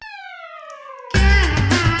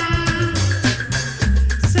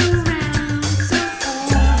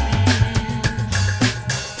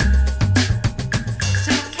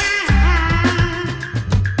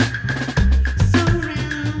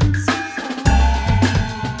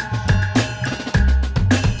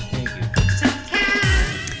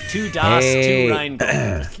Das to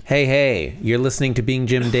Rheingold. Hey, you're listening to Being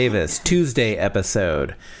Jim Davis, Tuesday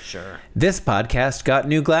episode. Sure. This podcast got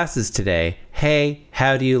new glasses today. Hey,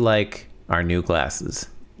 how do you like our new glasses?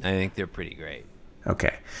 I think they're pretty great.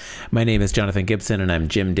 Okay. My name is Jonathan Gibson, and I'm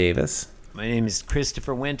Jim Davis. My name is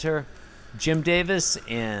Christopher Winter, Jim Davis,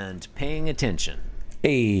 and paying attention.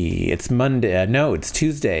 Hey, it's Monday. No, it's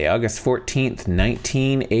Tuesday, August 14th,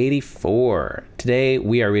 1984. Today,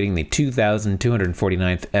 we are reading the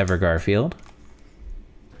 2249th ever Garfield.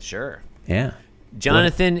 Sure. Yeah.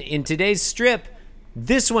 Jonathan, in today's strip,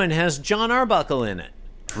 this one has John Arbuckle in it.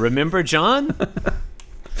 Remember John?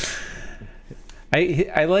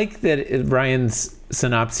 I like that Ryan's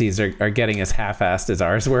synopses are getting as half-assed as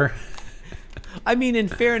ours were. I mean, in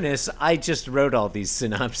fairness, I just wrote all these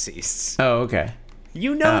synopses. Oh, okay.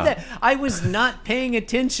 You know that I was not paying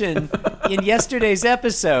attention in yesterday's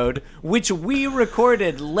episode, which we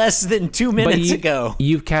recorded less than 2 minutes ago.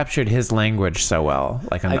 You've captured his language so well,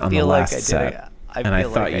 like on the last set. I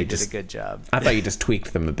did a good job. I thought you just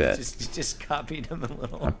tweaked them a bit. just copied them a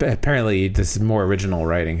little. Apparently, this is more original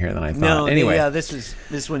writing here than I thought. No, anyway, yeah, this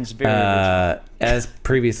one's very original. As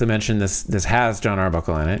previously mentioned, this has John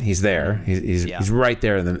Arbuckle in it. He's there. He's right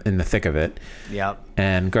there in the thick of it. Yep.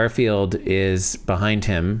 And Garfield is behind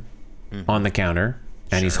him on the counter,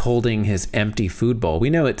 and he's holding his empty food bowl. We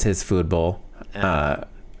know it's his food bowl. There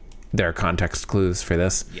are context clues for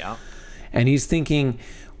this. Yeah. And he's thinking,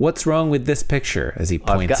 what's wrong with this picture? As he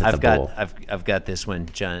points at the bowl. I've got this one,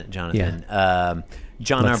 Jonathan. Yeah.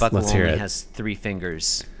 John Arbuckle let's hear only it. has 3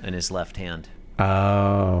 fingers in his left hand.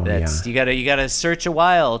 Oh, That's you gotta search a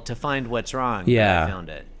while to find what's wrong. Yeah, I found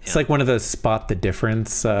it. It's like one of those spot the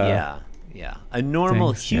difference. Yeah. A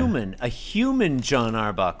normal things, a human John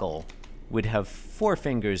Arbuckle would have 4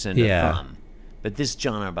 fingers and a thumb, but this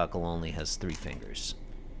John Arbuckle only has 3 fingers.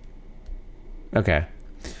 Okay.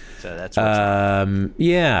 So that's what's wrong.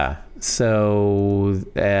 Yeah. So,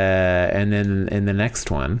 and then in the next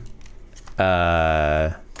one,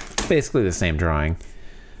 basically the same drawing.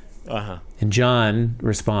 And John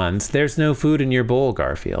responds, "There's no food in your bowl,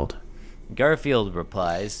 Garfield." Garfield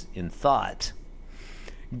replies in thought,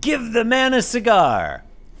 "Give the man a cigar.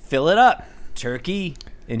 Fill it up, turkey."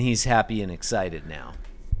 And he's happy and excited now.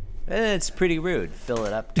 It's pretty rude. Fill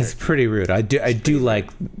it up, turkey. It's pretty rude. I do like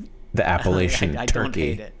the appellation I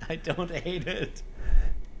turkey. I don't hate it.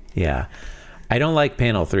 Yeah. I don't like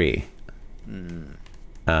panel 3.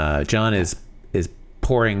 John is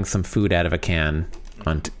pouring some food out of a can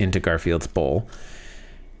into Garfield's bowl.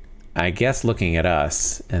 I guess looking at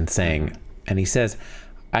us and saying, and he says,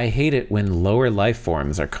 "I hate it when lower life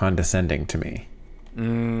forms are condescending to me."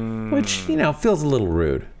 Which, feels a little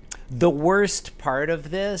rude. The worst part of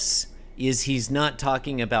this is he's not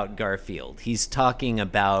talking about Garfield. He's talking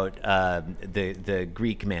about the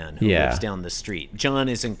Greek man who lives down the street. John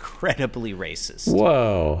is incredibly racist.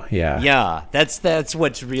 Whoa, yeah. Yeah, that's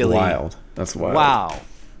what's really wild. That's wild. Wow.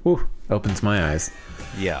 Whew, opens my eyes.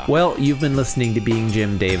 Yeah. Well, you've been listening to Being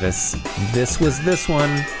Jim Davis. This was this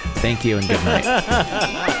one. Thank you and good night.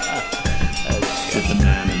 With the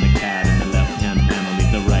man and the cat in the left-hand panel,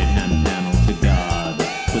 leave the right-hand panel to God.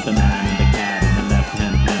 With the man and the cat in the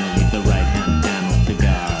left-hand panel, leave the right-hand panel to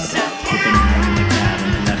God. With the man and the cat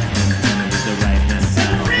in the left-hand panel, leave the right-hand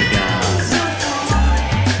panel to God.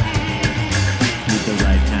 Leave the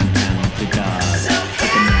right-hand panel to God.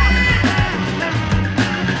 With the man and the cat in the left-hand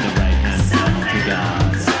panel, leave the right-hand panel to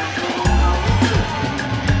God.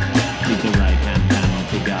 Leave the right-hand panel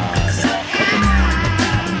to God. With the man and the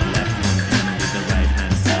cat in the left-hand panel, leave the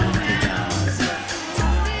right-hand panel to God.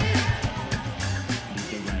 Leave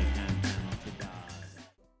the right-hand panel to God.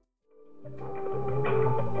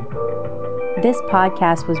 This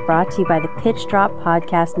podcast was brought to you by the Pitch Drop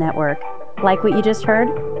Podcast Network. Like what you just heard?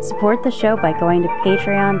 Support the show by going to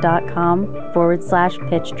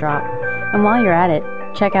patreon.com/Pitch Drop. And while you're at it,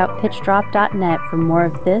 check out pitchdrop.net for more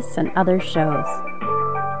of this and other shows.